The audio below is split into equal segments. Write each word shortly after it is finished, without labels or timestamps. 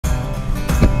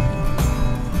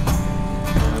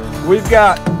We've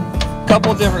got a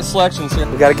couple different selections here.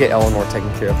 We got to get Eleanor taken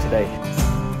care of today.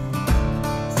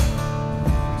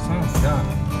 Sounds done.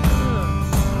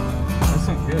 That's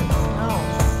not good.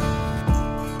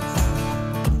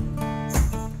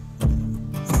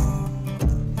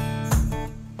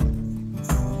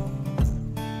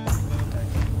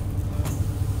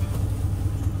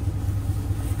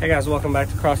 Hey guys, welcome back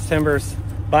to Cross Timbers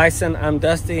Bison. I'm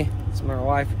Dusty. It's my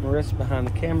wife Marissa behind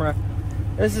the camera.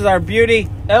 This is our beauty,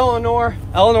 Eleanor.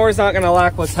 Eleanor's not gonna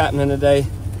like what's happening today.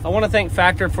 I want to thank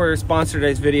Factor for your sponsor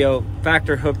today's video.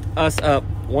 Factor hooked us up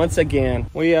once again.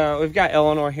 We've got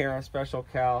Eleanor here, our special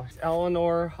cow.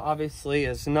 Eleanor obviously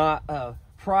is not a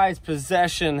prized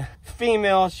possession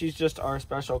female. She's just our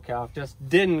special cow. Just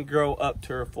didn't grow up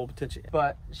to her full potential,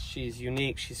 but she's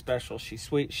unique, she's special, she's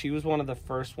sweet. She was one of the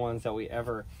first ones that we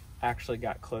ever actually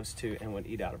got close to and would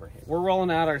eat out of her hand. We're rolling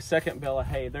out our second bale of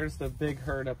hay. There's the big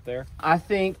herd up there. I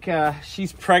think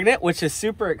she's pregnant, which is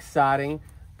super exciting,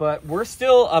 but we're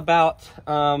still about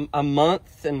a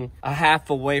month and a half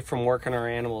away from working our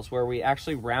animals, where we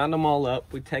actually round them all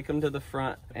up, we take them to the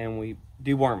front, and we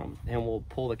deworm them, and we'll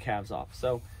pull the calves off.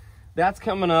 So that's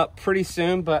coming up pretty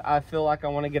soon, but I feel like I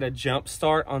want to get a jump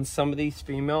start on some of these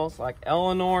females, like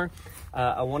Eleanor.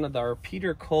 One of our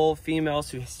Peter Cole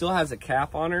females who still has a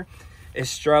calf on her is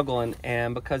struggling,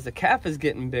 and because the calf is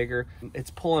getting bigger,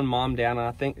 it's pulling mom down, and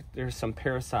I think there's some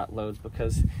parasite loads,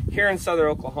 because here in southern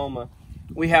Oklahoma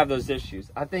we have those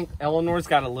issues. I think Eleanor's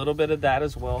got a little bit of that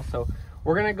as well, so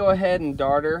we're gonna go ahead and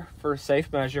dart her for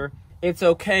safe measure. It's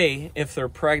okay if they're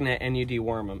pregnant and you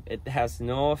deworm them. It has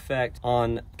no effect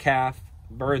on calf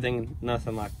birthing,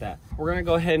 nothing like that. We're gonna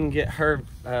go ahead and get her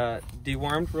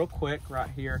dewormed real quick right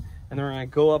here, and then we're gonna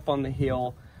go up on the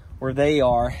hill where they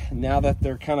are. Now that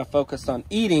they're kind of focused on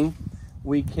eating,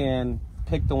 we can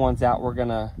pick the ones out we're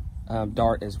gonna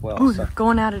dart as well. Ooh, they're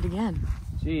going at it again.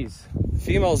 Jeez,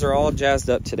 females are all jazzed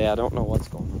up today. I don't know what's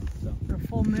going on. So. The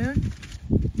full moon?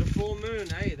 The full moon,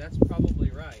 hey, that's probably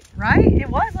right. Right? It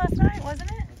was last night,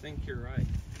 wasn't it? I think you're right.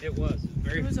 It was.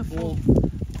 It was a full.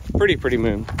 Pretty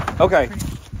moon. Okay,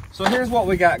 so here's what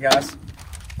we got, guys.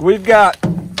 We've got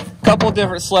couple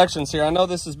different selections here. I know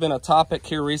this has been a topic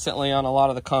here recently on a lot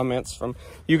of the comments from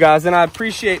you guys, and I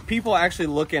appreciate people actually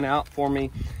looking out for me.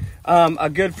 A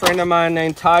good friend of mine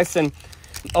named Tyson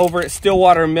over at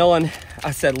Stillwater Milling,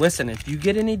 I said, listen, if you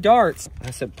get any darts,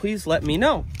 I said, please let me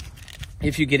know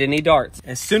if you get any darts.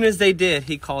 As soon as they did,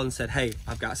 he called and said, hey,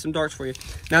 I've got some darts for you.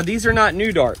 Now, these are not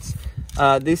new darts.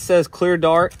 This says clear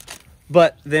dart,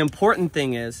 but the important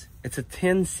thing is it's a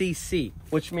 10cc,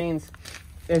 which means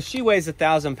if she weighs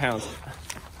 1,000 pounds.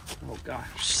 Oh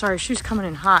gosh. Sorry, she's coming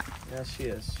in hot. Yeah, she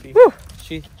is.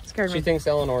 She scared me. She thinks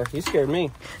Eleanor. You scared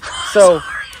me. So Sorry,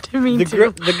 I didn't mean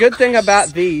to. The good thing about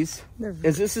these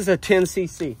is this is a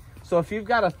 10cc. So if you've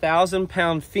got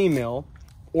 1,000-pound female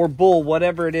or bull,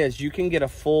 whatever it is, you can get a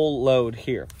full load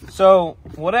here. So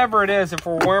whatever it is, if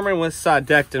we're worming with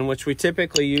Sidectin, which we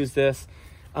typically use this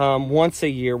once a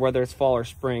year, whether it's fall or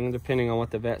spring, depending on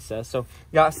what the vet says. So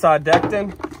got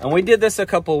Sidectin, and we did this a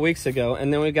couple of weeks ago,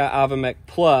 and then we got Avamec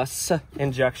Plus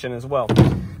injection as well.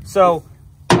 So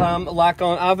like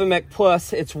on Avamec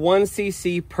Plus, it's 1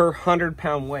 cc per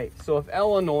 100-pound weight. So if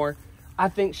Eleanor, I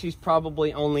think she's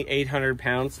probably only 800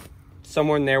 pounds,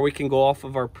 somewhere in there. We can go off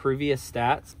of our previous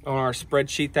stats on our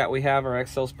spreadsheet that we have, our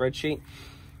Excel spreadsheet.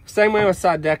 Same way with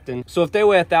Sidectin. So if they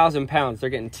weigh 1,000 pounds, they're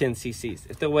getting 10 cc's.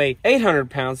 If they weigh 800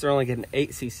 pounds, they're only getting 8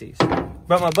 cc's.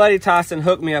 But my buddy Tyson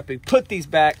hooked me up. He put these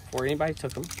back before anybody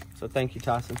took them. So thank you,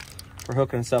 Tyson, for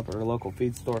hooking us up at our local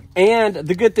feed store. And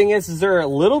the good thing is they're a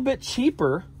little bit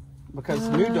cheaper because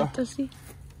new dog. Dusty,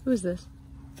 who is this?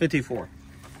 54.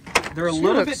 They're a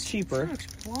little bit cheaper. She looks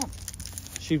plump.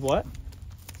 She what?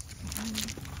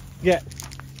 Yeah.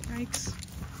 Yikes.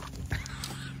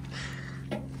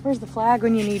 Where's the flag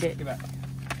when you need it? Get back.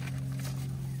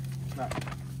 Back.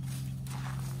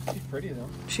 She's pretty though.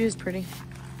 She is pretty.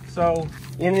 So,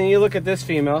 and then you look at this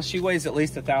female, she weighs at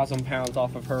least 1,000 pounds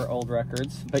off of her old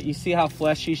records, but you see how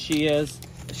fleshy she is.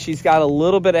 She's got a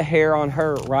little bit of hair on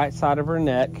her right side of her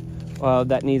neck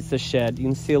that needs to shed. You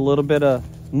can see a little bit of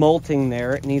molting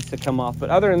there. It needs to come off. But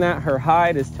other than that, her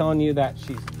hide is telling you that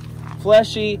she's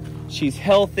fleshy, she's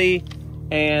healthy,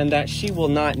 and that she will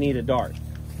not need a dart.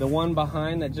 The one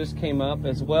behind that just came up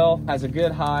as well has a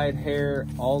good hide, hair,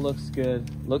 all looks good,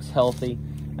 looks healthy.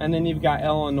 And then you've got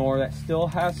Eleanor that still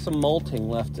has some molting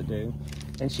left to do,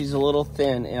 and she's a little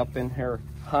thin up in her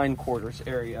hindquarters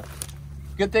area.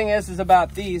 Good thing is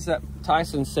about these that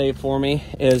Tyson saved for me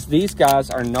is these guys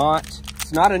are not,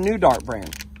 it's not a new dart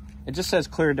brand. It just says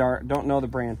clear dart, don't know the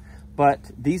brand, but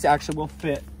these actually will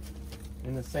fit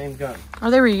in the same gun. Are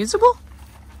they reusable?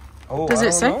 Oh, Does I it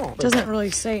don't say? know. It doesn't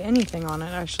really say anything on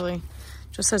it, actually.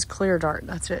 Just says clear dart.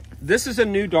 That's it. This is a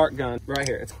new dart gun right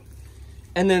here.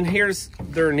 And then here's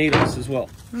their needles as well.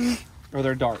 Or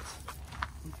their darts.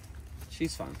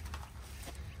 She's fine.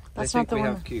 That's they not think the we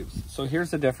one. have cubes. So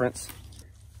here's the difference.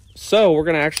 So we're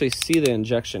going to actually see the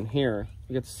injection here.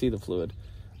 You get to see the fluid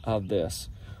of this.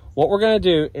 What we're going to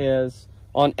do is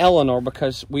on Eleanor,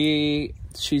 because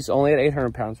she's only at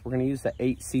 800 pounds, we're going to use the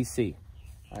 8cc,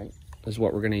 right? Is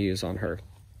what we're going to use on her.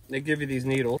 They give you these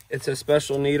needles. It's a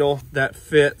special needle that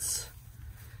fits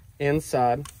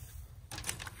inside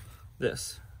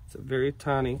this. It's a very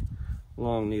tiny,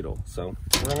 long needle. So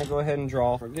we're going to go ahead and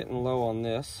draw. We're getting low on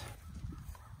this.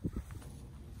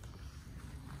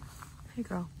 Hey,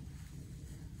 girl.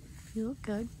 You look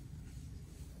good.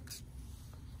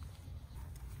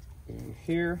 And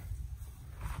here.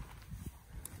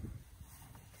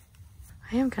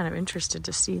 I am kind of interested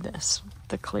to see this,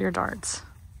 the clear darts.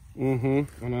 I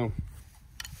know.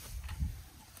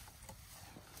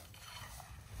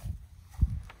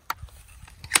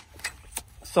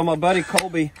 So my buddy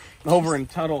Colby over in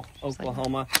Tuttle,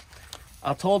 Oklahoma,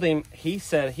 I told him, he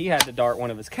said he had to dart one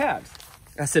of his calves.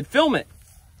 I said, film it.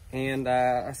 And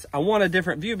I want a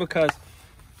different view because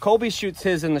Colby shoots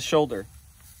his in the shoulder.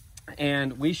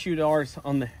 And we shoot ours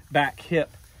on the back hip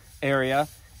area.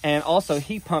 And also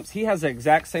he has the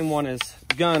exact same one as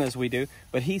gun as we do,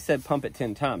 but he said pump it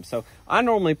 10 times. So I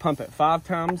normally pump it 5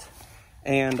 times.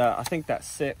 And I think that's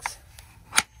 6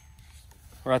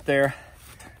 right there.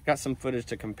 Got some footage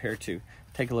to compare to.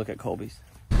 Take a look at Colby's.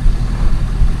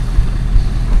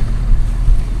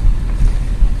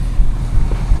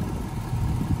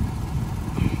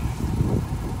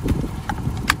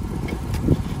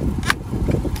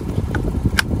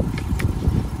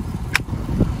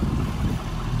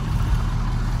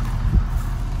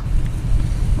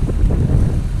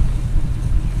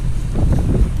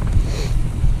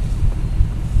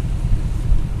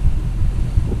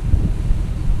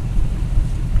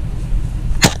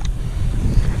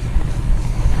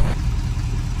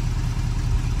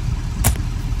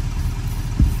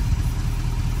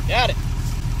 Got it.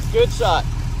 Good shot.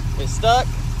 It stuck.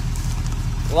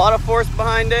 A lot of force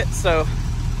behind it, so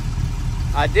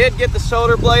I did get the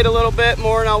shoulder blade a little bit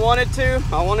more than I wanted to.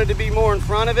 I wanted to be more in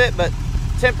front of it, but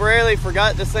temporarily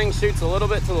forgot this thing shoots a little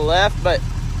bit to the left, but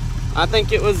I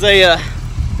think it was a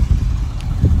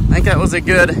that was a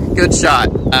good shot.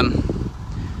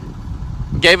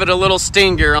 Gave it a little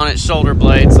stinger on its shoulder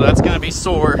blade, so that's gonna be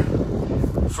sore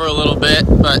for a little bit,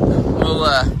 but we'll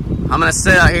I'm gonna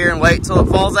sit out here and wait till it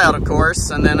falls out, of course,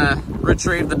 and then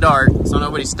retrieve the dart so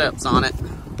nobody steps on it.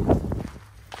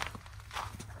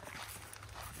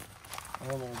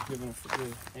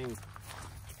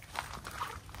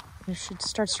 If she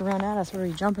starts to run at us, where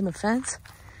you jump in the fence?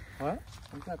 What?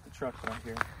 We got the truck right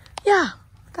here. Yeah,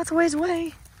 that's a ways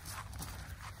away.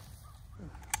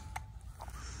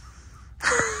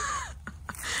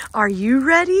 Are you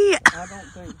ready? I don't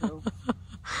think so.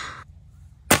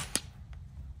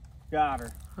 Got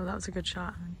her. Oh, that was a good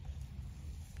shot.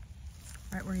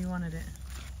 Right where you wanted it.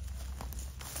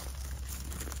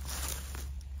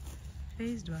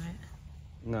 Phased by it.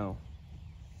 No.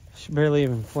 She barely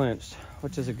even flinched,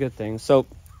 which is a good thing. So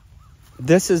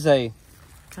this is a...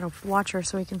 Gotta watch her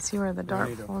so we can see where the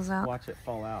dart falls out. Watch it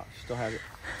fall out. She still has it.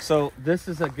 So this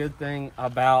is a good thing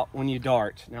about when you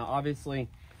dart. Now, obviously,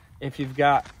 if you've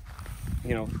got,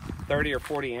 30 or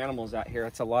 40 animals out here,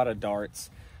 it's a lot of darts.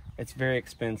 It's very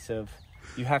expensive.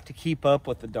 You have to keep up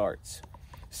with the darts.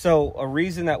 So a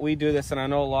reason that we do this, and I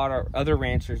know a lot of other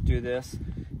ranchers do this,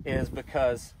 is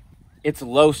because it's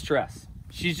low stress.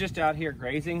 She's just out here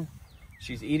grazing.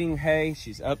 She's eating hay.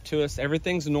 She's up to us.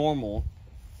 Everything's normal.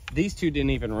 These two didn't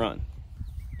even run.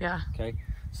 Yeah. Okay.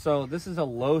 So this is a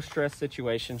low stress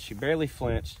situation. She barely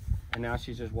flinched, and now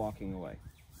she's just walking away.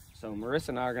 So Marissa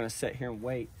and I are going to sit here and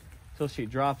wait till she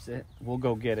drops it. We'll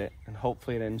go get it, and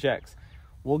hopefully it injects.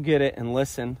 We'll get it and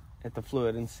listen at the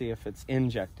fluid and see if it's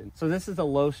injected. So this is a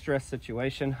low stress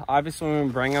situation. Obviously, when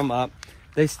we bring them up,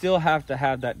 they still have to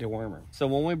have that dewormer. So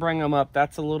when we bring them up,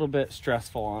 that's a little bit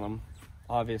stressful on them,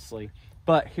 obviously.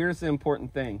 But here's the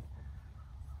important thing.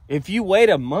 If you wait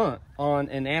a month on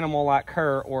an animal like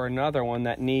her or another one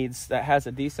that has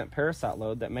a decent parasite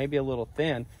load that may be a little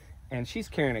thin, and she's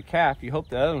carrying a calf, you hope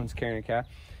the other one's carrying a calf.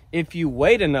 If you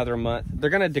wait another month, they're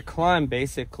going to decline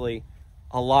basically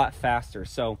a lot faster.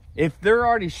 So if they're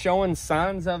already showing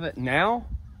signs of it now,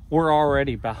 we're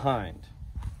already behind.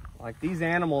 Like, these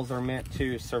animals are meant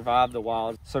to survive the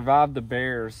wild, survive the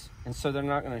bears, and so they're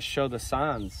not going to show the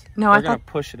signs. No, they're going to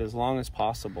push it as long as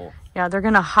possible. Yeah, they're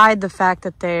going to hide the fact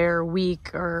that they're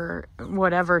weak or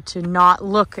whatever to not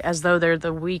look as though they're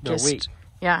the weakest. They're weak.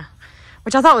 Yeah,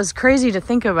 which I thought was crazy to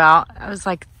think about. I was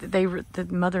like, the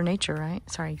Mother Nature, right?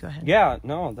 Sorry, go ahead. Yeah,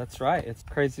 no, that's right. It's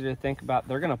crazy to think about.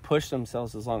 They're going to push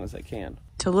themselves as long as they can.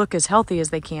 To look as healthy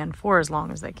as they can for as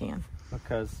long as they can.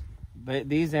 Because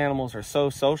these animals are so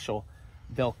social,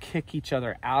 they'll kick each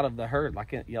other out of the herd,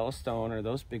 like at Yellowstone or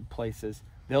those big places.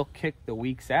 They'll kick the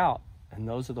weaks out, and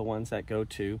those are the ones that go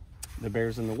to the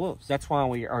bears and the wolves. That's why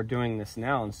we are doing this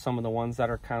now. And some of the ones that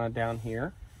are kind of down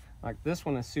here, like this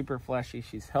one is super fleshy,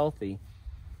 she's healthy.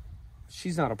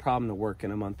 She's not a problem to work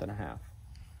in a month and a half.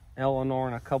 Eleanor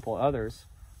and a couple others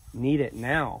need it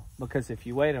now, because if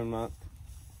you wait a month,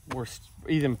 we're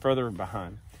even further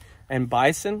behind. And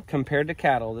bison compared to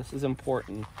cattle, this is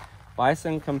important.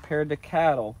 Bison compared to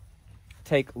cattle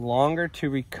take longer to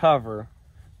recover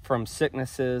from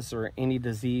sicknesses or any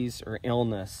disease or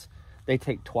illness. They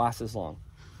take twice as long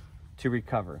to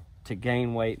recover, to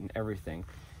gain weight and everything.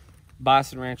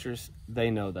 Bison ranchers, they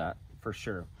know that for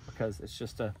sure, because that's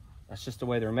just the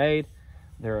way they're made.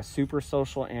 They're a super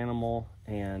social animal,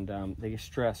 and they get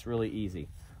stressed really easy.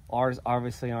 Ours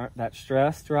obviously aren't that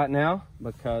stressed right now,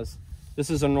 because this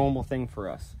is a normal thing for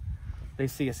us. They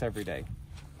see us every day.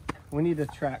 We need to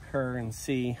track her and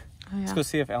see. Oh, yeah. Let's go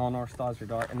see if Eleanor still has her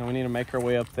dart, and then we need to make our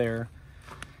way up there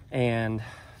and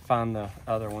find the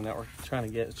other one that we're trying to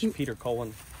get. It's Peter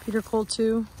Cole. Peter Cole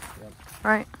too. Yep.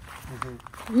 Right.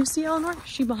 You see Eleanor? Is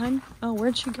she behind? Oh,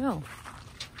 where'd she go?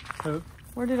 Who?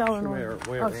 Where did Eleanor?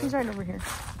 Where? Oh, she's right over here.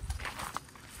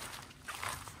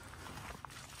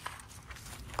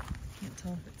 Can't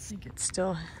tell if it's. I think it's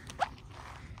still.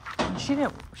 She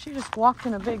didn't. She just walked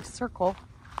in a big circle.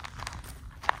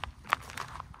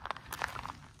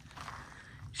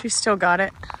 She's still got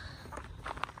it.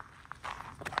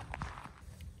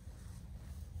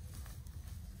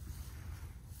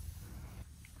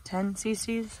 10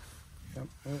 cc's. Yep,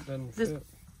 it doesn't fit.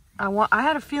 I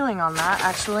had a feeling on that,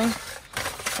 actually.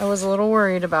 I was a little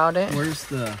worried about it. Where's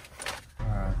the...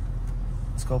 Alright.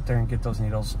 Let's go up there and get those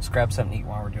needles. Let's grab something to eat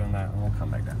while we're doing that, and we'll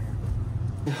come back down here.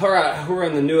 Alright, we're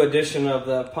in the new edition of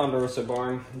the Ponderosa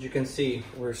barn. As you can see,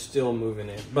 we're still moving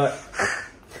in. But...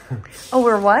 Oh,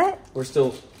 we're what? We're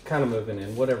still kind of moving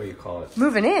in, whatever you call it.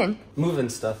 Moving in? Moving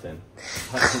stuff in.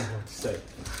 I don't know what to say.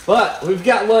 But we've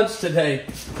got lunch today.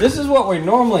 This is what we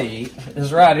normally eat,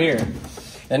 is right here.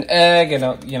 An egg and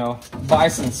a, you know,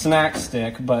 Bison snack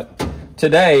stick. But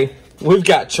today, we've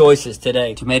got choices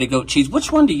today. Tomato goat cheese.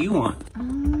 Which one do you want?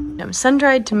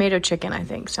 Sun-dried tomato chicken, I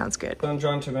think. Sounds good.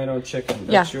 Sun-dried tomato chicken.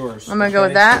 That's yours. I'm going to go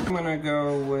with that. I'm going to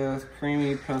go with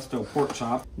creamy pesto pork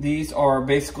chop. These are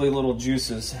basically little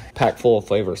juices packed full of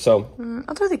flavor. So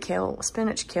I'll do the kale,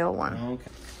 spinach kale one.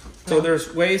 Okay. So there's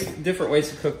different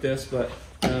ways to cook this, but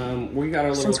we got a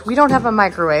little... Since we don't have a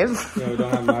microwave. No, we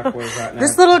don't have a microwave right now.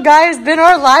 This little guy has been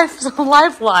our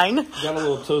lifeline. Got a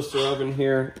little toaster oven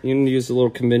here. You can use a little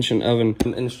convention oven.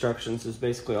 Instructions is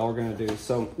basically all we're going to do.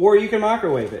 So, or you can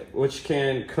microwave it, which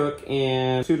can cook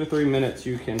in 2 to 3 minutes.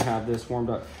 You can have this warmed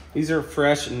up. These are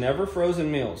fresh, never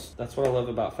frozen meals. That's what I love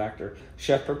about Factor.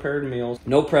 Chef prepared meals.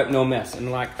 No prep, no mess.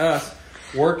 And like us,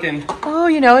 working... Oh,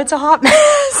 you know, it's a hot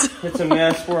mess. It's a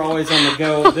mess. We're always on the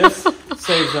go. This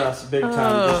saves us big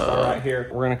time just right here.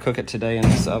 We're going to cook it today in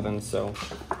this oven. So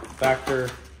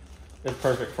Factor is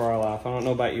perfect for our life. I don't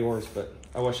know about yours, but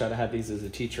I wish I'd had these as a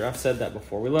teacher. I've said that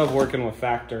before. We love working with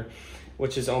Factor,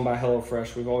 which is owned by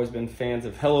HelloFresh. We've always been fans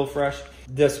of HelloFresh.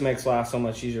 This makes life so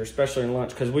much easier, especially in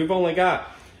lunch, because we've only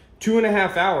got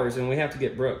 2.5 hours and we have to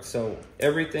get Brooks. So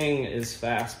everything is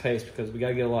fast paced because we got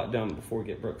to get a lot done before we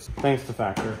get Brooks. Thanks to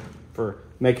Factor for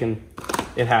making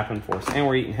it happen for us. And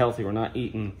we're eating healthy. We're not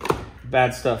eating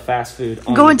bad stuff, fast food.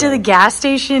 Going to the gas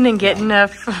station and getting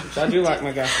Which I do like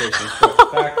my gas station,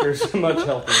 but Factor's much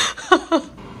healthier.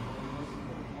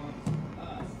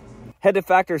 Head to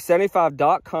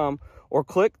factor75.com or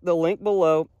click the link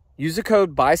below. Use the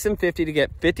code BISON50 to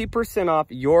get 50% off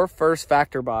your first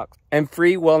Factor box and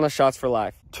free wellness shots for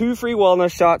life. 2 free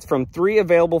wellness shots from 3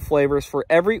 available flavors for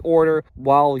every order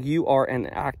while you are an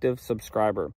active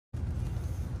subscriber.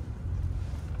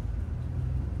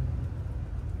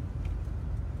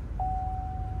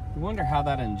 I wonder how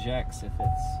that injects if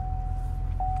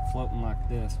it's floating like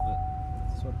this, but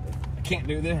that's what I can't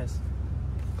do this.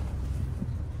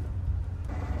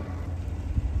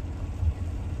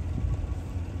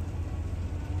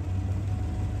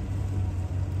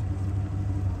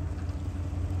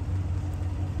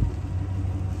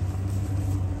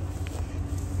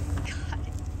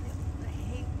 I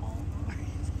hate all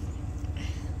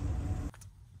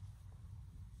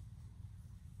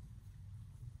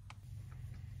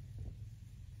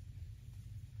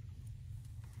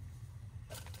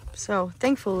So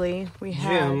thankfully we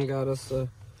had. Jim got us a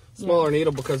smaller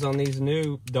needle because on these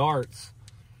new darts,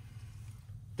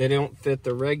 they don't fit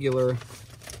the regular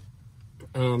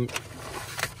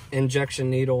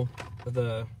injection needle.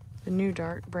 The new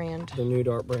dart brand. The new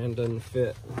dart brand doesn't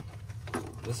fit.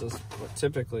 This is what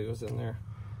typically was in there.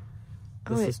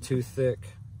 This is too thick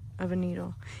of a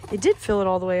needle. It did fill it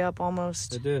all the way up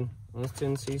almost. It did. That's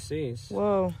 10 cc's.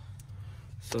 Whoa.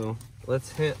 So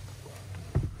let's hit.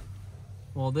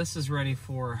 Well, this is ready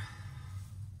for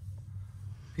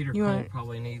Peter Cole.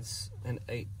 Probably needs an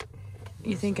 8.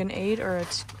 You think an 8 or a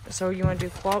so you want to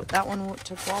do that one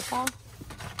to claw paw?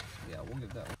 Yeah, we'll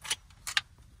get that one.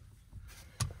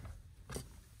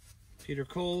 Peter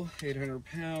Cole, 800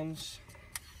 pounds.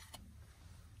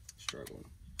 Struggling.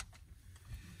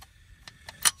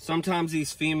 Sometimes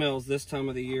these females this time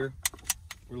of the year,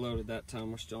 we're loaded that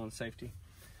time, we're still in safety.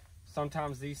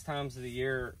 Sometimes these times of the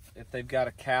year, if they've got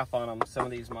a calf on them, some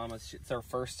of these mamas, it's their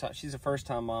first time, she's a first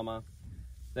time mama,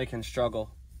 they can struggle.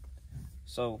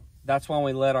 So that's when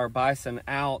we let our bison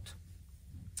out,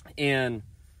 and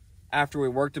after we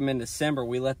worked them in December,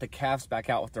 we let the calves back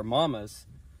out with their mamas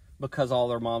because all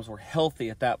their moms were healthy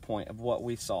at that point of what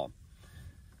we saw.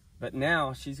 But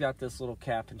now she's got this little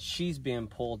calf and she's being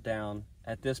pulled down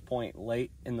at this point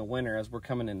late in the winter as we're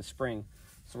coming into spring.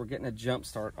 So we're getting a jump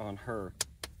start on her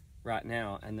right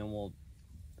now, and then we'll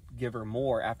give her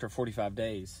more after 45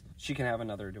 days. She can have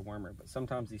another dewormer, but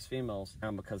sometimes these females,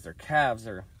 because their calves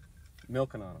are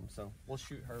milking on them, so we'll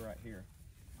shoot her right here.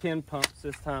 10 pumps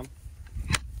this time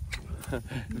for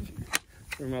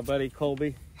my buddy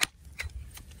Colby.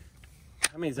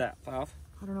 How many's that? 5?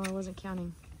 I don't know, I wasn't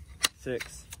counting.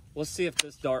 6. Let's see if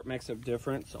this dart makes a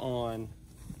difference on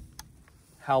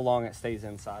how long it stays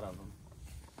inside of them.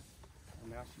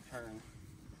 And now she turned.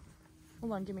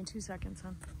 Hold on, give me 2 seconds,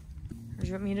 huh? Or do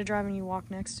you want me to drive and you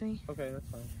walk next to me? Okay, that's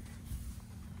fine.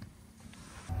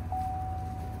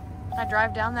 Can I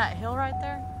drive down that hill right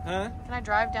there? Huh? Can I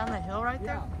drive down the hill right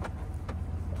there?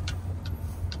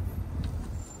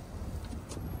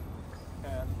 Yeah,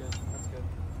 that's good. That's good.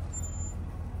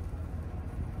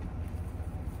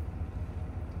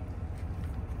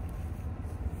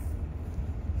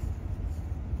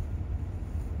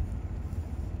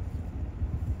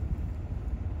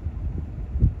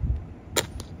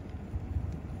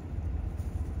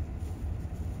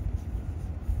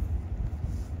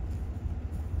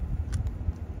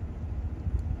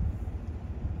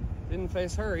 Didn't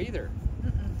face her either.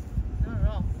 Not at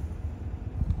all.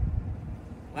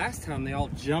 Last time they all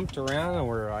jumped around and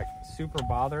were like super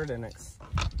bothered and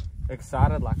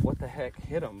excited, like what the heck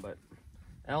hit them. But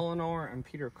Eleanor and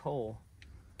Peter Cole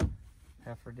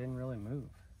heifer didn't really move.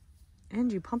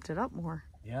 And you pumped it up more.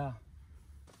 Yeah.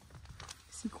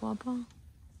 See Quapa?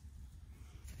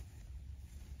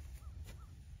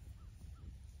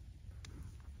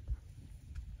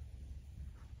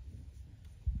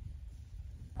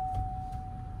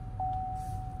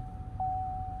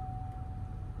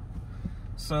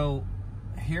 So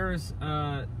here's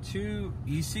 2,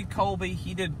 you see Colby,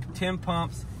 he did 10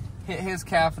 pumps, hit his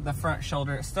calf at the front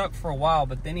shoulder. It stuck for a while,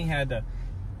 but then he had to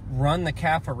run the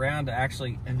calf around to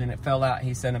actually, and then it fell out,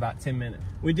 he said, in about 10 minutes.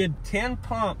 We did 10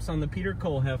 pumps on the Peter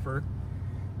Cole heifer,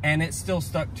 and it still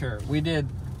stuck to her. We did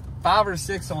 5 or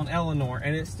 6 on Eleanor,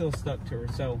 and it still stuck to her,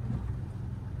 so.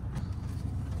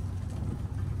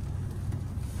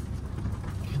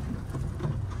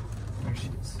 There she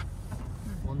is,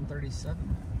 137.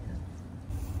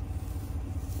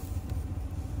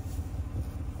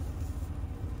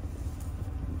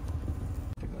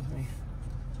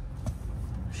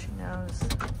 She knows.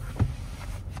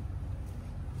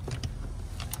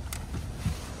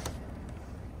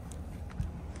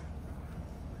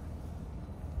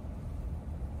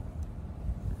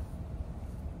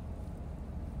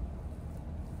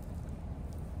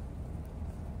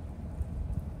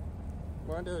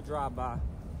 We're gonna do a drive-by.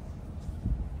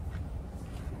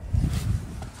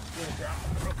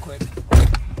 Real quick.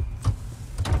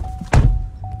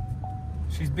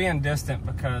 She's being distant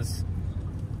because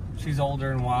she's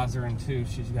older and wiser, and 2,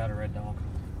 she's got a red dog.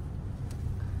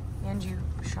 And you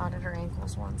shot at her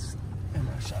ankles once. And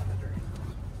I shot at her.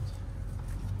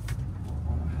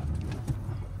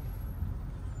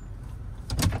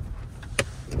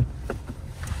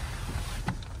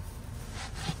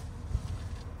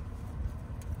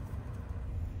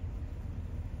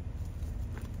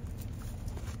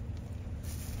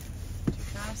 Too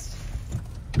fast?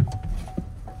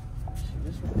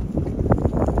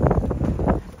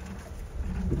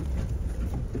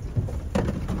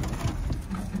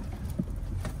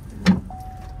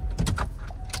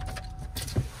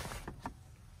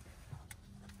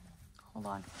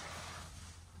 Hold on.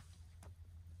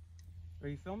 Are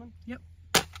you filming? Yep.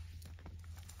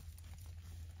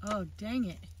 Oh, dang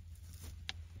it.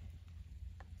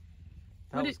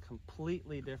 That was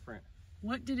completely different.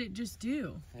 What did it just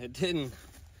do? It didn't.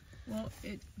 Well,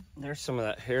 There's some of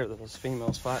that hair that those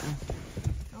females fighting.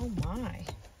 Oh my.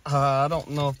 I don't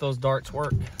know if those darts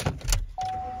work.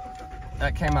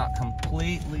 That came out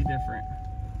completely different.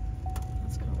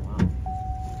 That's kind of wild.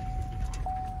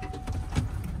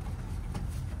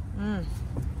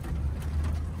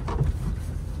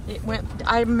 It went.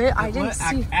 I didn't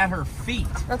see at her feet.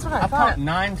 That's what I thought. thought.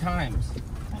 9 times.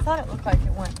 I thought it looked like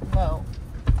it went low.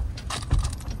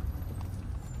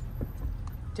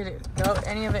 Did it go?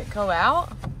 Any of it go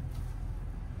out?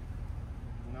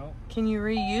 No. Can you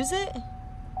reuse it?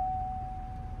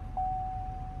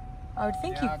 I would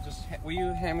think Yeah, will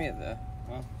you hand me the?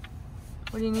 Well,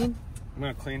 What do you need? I'm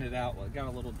gonna clean it out. It got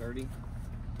a little dirty.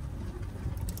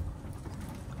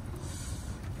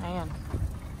 Man.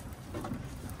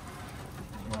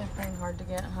 Really playing hard to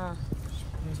get, huh?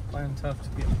 It's playing tough to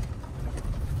get.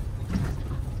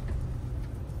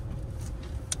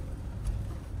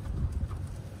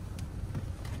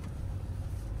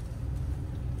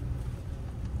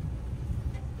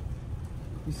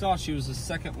 You saw she was the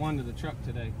second one to the truck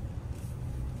today.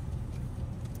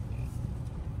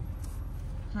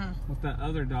 With that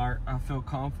other dart, I feel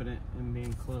confident in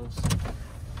being close.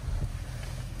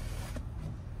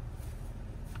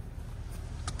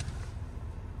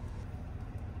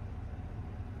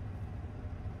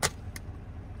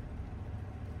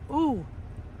 Ooh.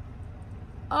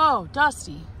 Oh,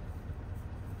 Dusty.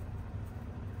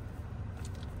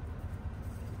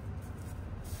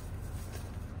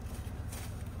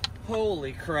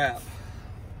 Holy crap.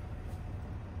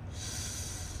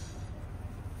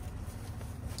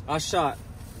 I shot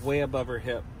way above her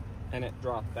hip and it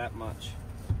dropped that much.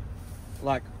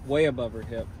 Like way above her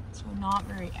hip. So not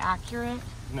very accurate.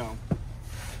 No.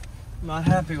 Not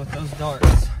happy with those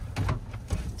darts.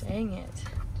 Dang it.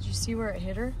 Did you see where it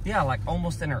hit her? Yeah, like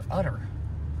almost in her udder.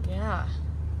 Yeah.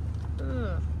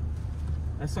 Ugh.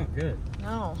 That's not good.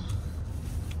 No.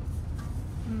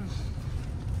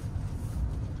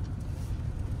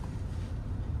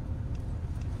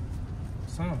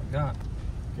 Son of a gun.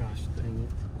 Gosh dang it.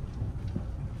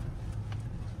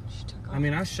 She took off. I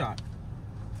mean, I shot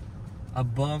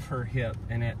above her hip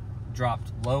and it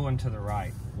dropped low and to the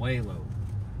right. Way low.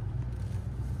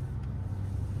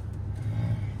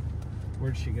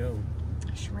 Where'd she go?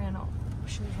 She ran off.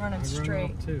 She was running I straight.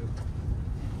 run off too.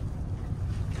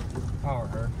 Power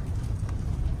her.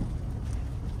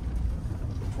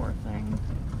 Poor thing.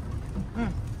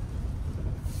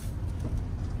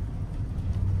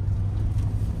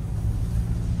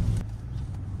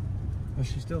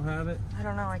 Does she still have it? I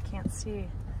don't know. I can't see.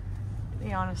 To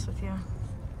be honest with you.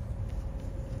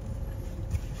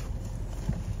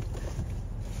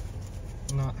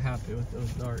 I'm not happy with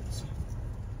those darts.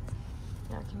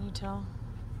 Yeah, can you tell?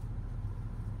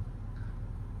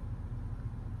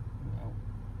 No.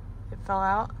 It fell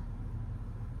out?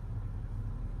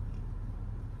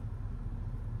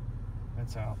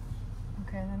 That's out.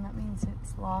 Okay, then that means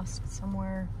it's lost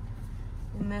somewhere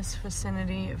in this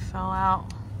vicinity. It fell out.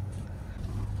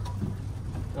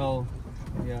 Oh,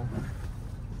 yeah.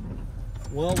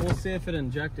 Well, we'll see if it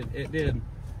injected. It did.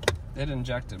 It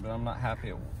injected, but I'm not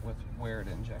happy with where it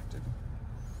injected.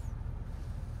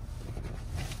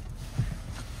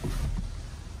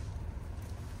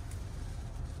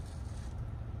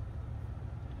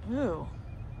 Ooh.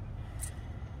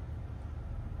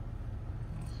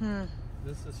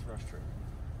 This is frustrating.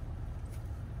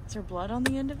 Is there blood on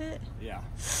the end of it? Yeah.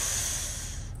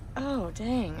 Oh,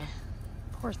 dang.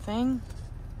 Poor thing.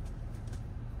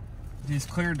 These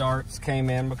clear darts came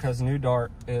in because new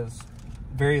dart is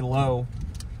very low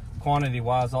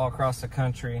quantity-wise all across the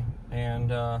country.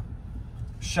 And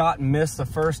shot and missed the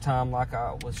first time like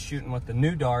I was shooting with the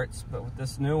new darts. But with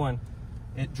this new one,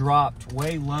 it dropped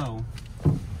way low.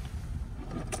 So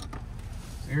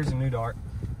here's a new dart.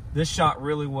 This shot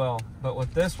really well, but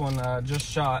with this one I just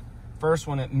shot, first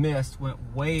one it missed, went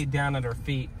way down at her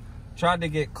feet. Tried to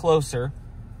get closer,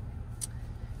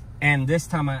 and this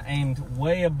time I aimed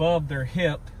way above their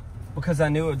hip because I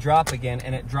knew it would drop again,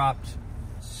 and it dropped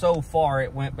so far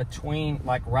it went between,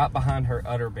 like right behind her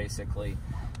udder basically.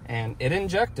 And it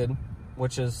injected,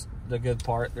 which is the good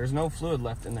part. There's no fluid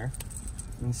left in there.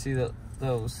 You can see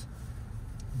those,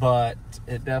 but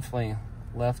it definitely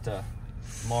left a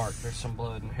mark. There's some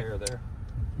blood and hair there.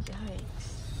 Yikes.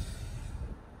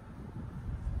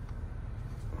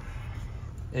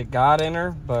 It got in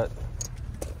her, but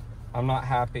I'm not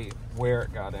happy where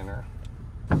it got in her.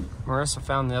 Marissa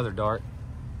found the other dart.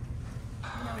 No,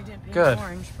 we didn't pick Good.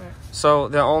 orange, but... So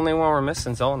the only one we're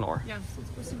missing is Eleanor. Yeah, so it's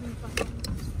supposed to be fun.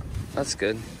 That's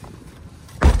good.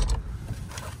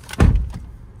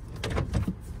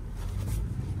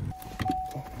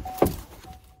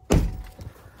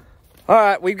 All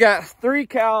right, we've got 3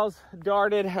 cows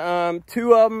darted.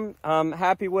 2 of them I'm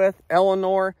happy with.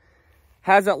 Eleanor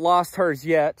hasn't lost hers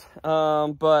yet,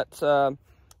 but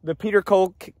the Peter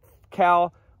Cole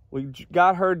cow, we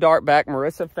got her dart back.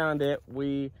 Marissa found it.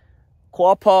 We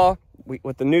claw paw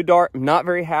with the new dart. I'm not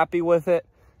very happy with it.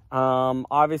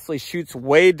 Obviously shoots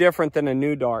way different than a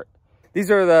new dart. These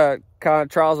are the kind of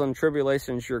trials and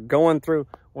tribulations you're going through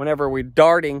whenever we're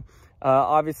darting.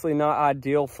 Obviously not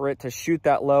ideal for it to shoot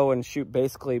that low and shoot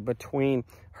basically between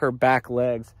her back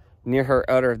legs near her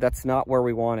udder. That's not where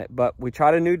we want it. But we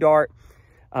tried a new dart,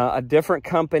 a different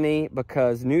company,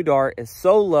 because new dart is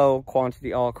so low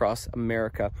quantity all across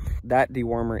America. That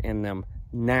dewormer in them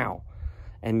now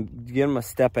and get them a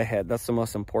step ahead. That's the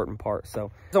most important part.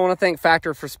 So I want to thank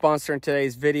Factor for sponsoring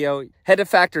today's video. Head to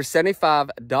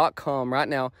factor75.com right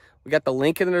now. We got the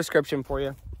link in the description for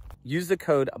you. Use the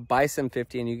code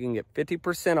Bison50 and you can get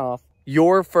 50% off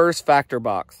your first Factor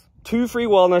box. 2 free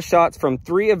wellness shots from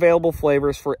 3 available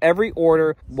flavors for every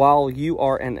order while you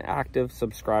are an active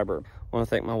subscriber. I want to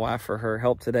thank my wife for her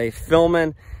help today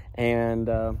filming and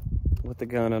with the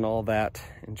gun and all that,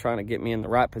 and trying to get me in the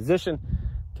right position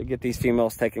to get these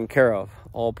females taken care of.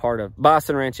 All part of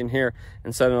Bison ranching here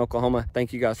in Southern Oklahoma.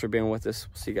 Thank you guys for being with us.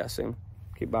 We'll see you guys soon.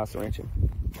 Keep Bison ranching.